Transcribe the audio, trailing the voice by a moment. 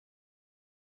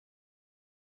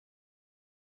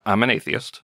I'm an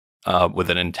atheist with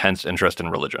an intense interest in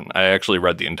religion. I actually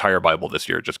read the entire Bible this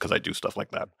year just because I do stuff like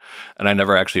that. And I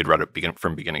never actually had read it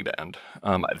from beginning to end.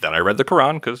 Then I read the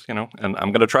Quran because, and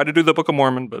I'm going to try to do the Book of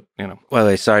Mormon, but,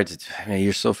 Well, sorry to, man,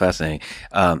 you're so fascinating.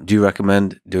 Do you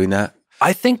recommend doing that?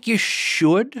 I think you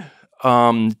should,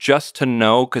 just to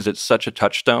know, because it's such a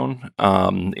touchstone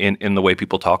in the way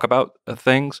people talk about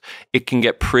things. It can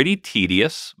get pretty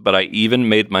tedious, but I even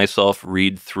made myself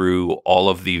read through all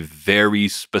of the very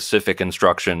specific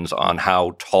instructions on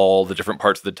how tall the different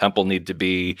parts of the temple need to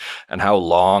be, and how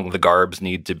long the garbs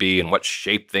need to be, and what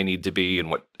shape they need to be,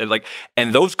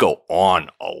 and those go on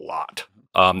a lot.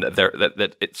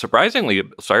 It's surprisingly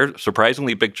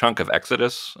big chunk of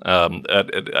Exodus.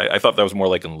 I thought that was more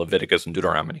like in Leviticus and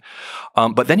Deuteronomy.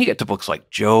 But then you get to books like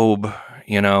Job.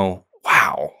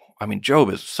 Wow. I mean, Job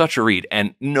is such a read,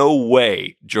 and no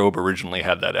way Job originally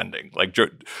had that ending. Like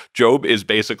Job is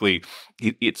basically,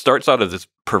 it starts out as this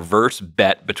perverse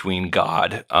bet between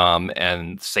God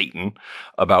and Satan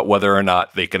about whether or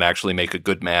not they can actually make a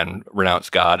good man renounce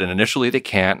God. And initially they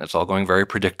can't. It's all going very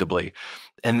predictably.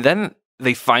 And then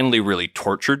they finally really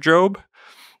torture Job,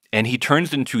 and he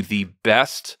turns into the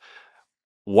best.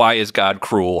 Why is God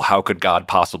cruel? How could God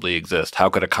possibly exist? How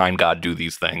could a kind God do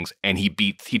these things? And he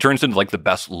turns into like the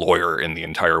best lawyer in the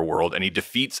entire world, and he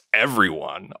defeats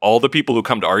everyone. All the people who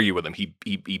come to argue with him,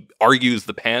 he argues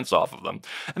the pants off of them.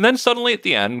 And then suddenly at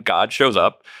the end, God shows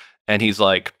up, and he's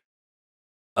like,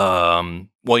 I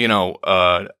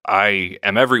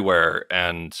am everywhere,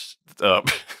 and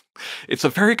it's a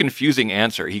very confusing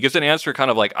answer. He gives an answer kind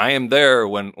of like, I am there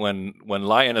when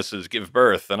lionesses give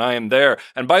birth, and I am there.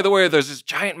 And by the way, there's this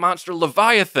giant monster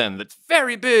Leviathan that's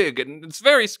very big and it's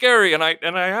very scary, and I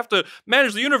have to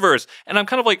manage the universe. And I'm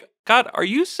kind of like, God, are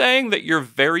you saying that you're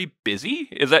very busy?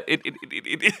 Is that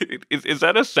is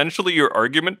that essentially your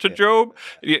argument to Job?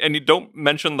 And you don't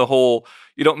mention the whole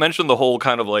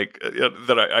kind of like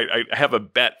that I have a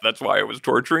bet, that's why I was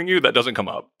torturing you. That doesn't come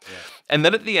up. Yeah. And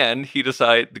then at the end,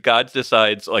 God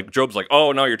decides, like, Job's like,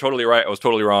 oh no, you're totally right, I was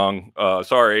totally wrong.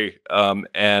 Sorry.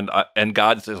 And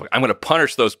God says, like, I'm going to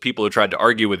punish those people who tried to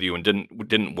argue with you and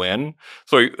didn't win.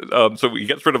 So he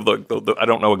gets rid of the I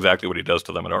don't know exactly what he does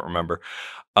to them. I don't remember.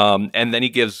 And then he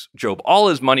gives Job all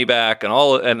his money back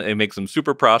and it makes him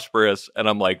super prosperous. And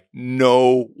I'm like,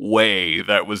 no way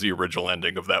that was the original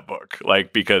ending of that book.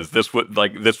 Like, because this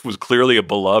was clearly a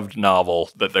beloved novel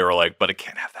that they were like, but it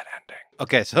can't have that ending.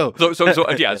 Okay, so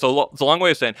it's a long way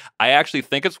of saying I actually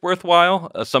think it's worthwhile.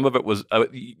 Some of it was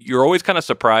you're always kind of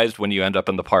surprised when you end up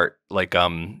in the part like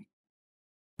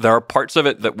there are parts of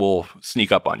it that will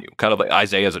sneak up on you, kind of like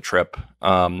Isaiah's a trip,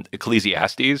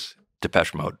 Ecclesiastes,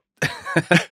 Depeche Mode.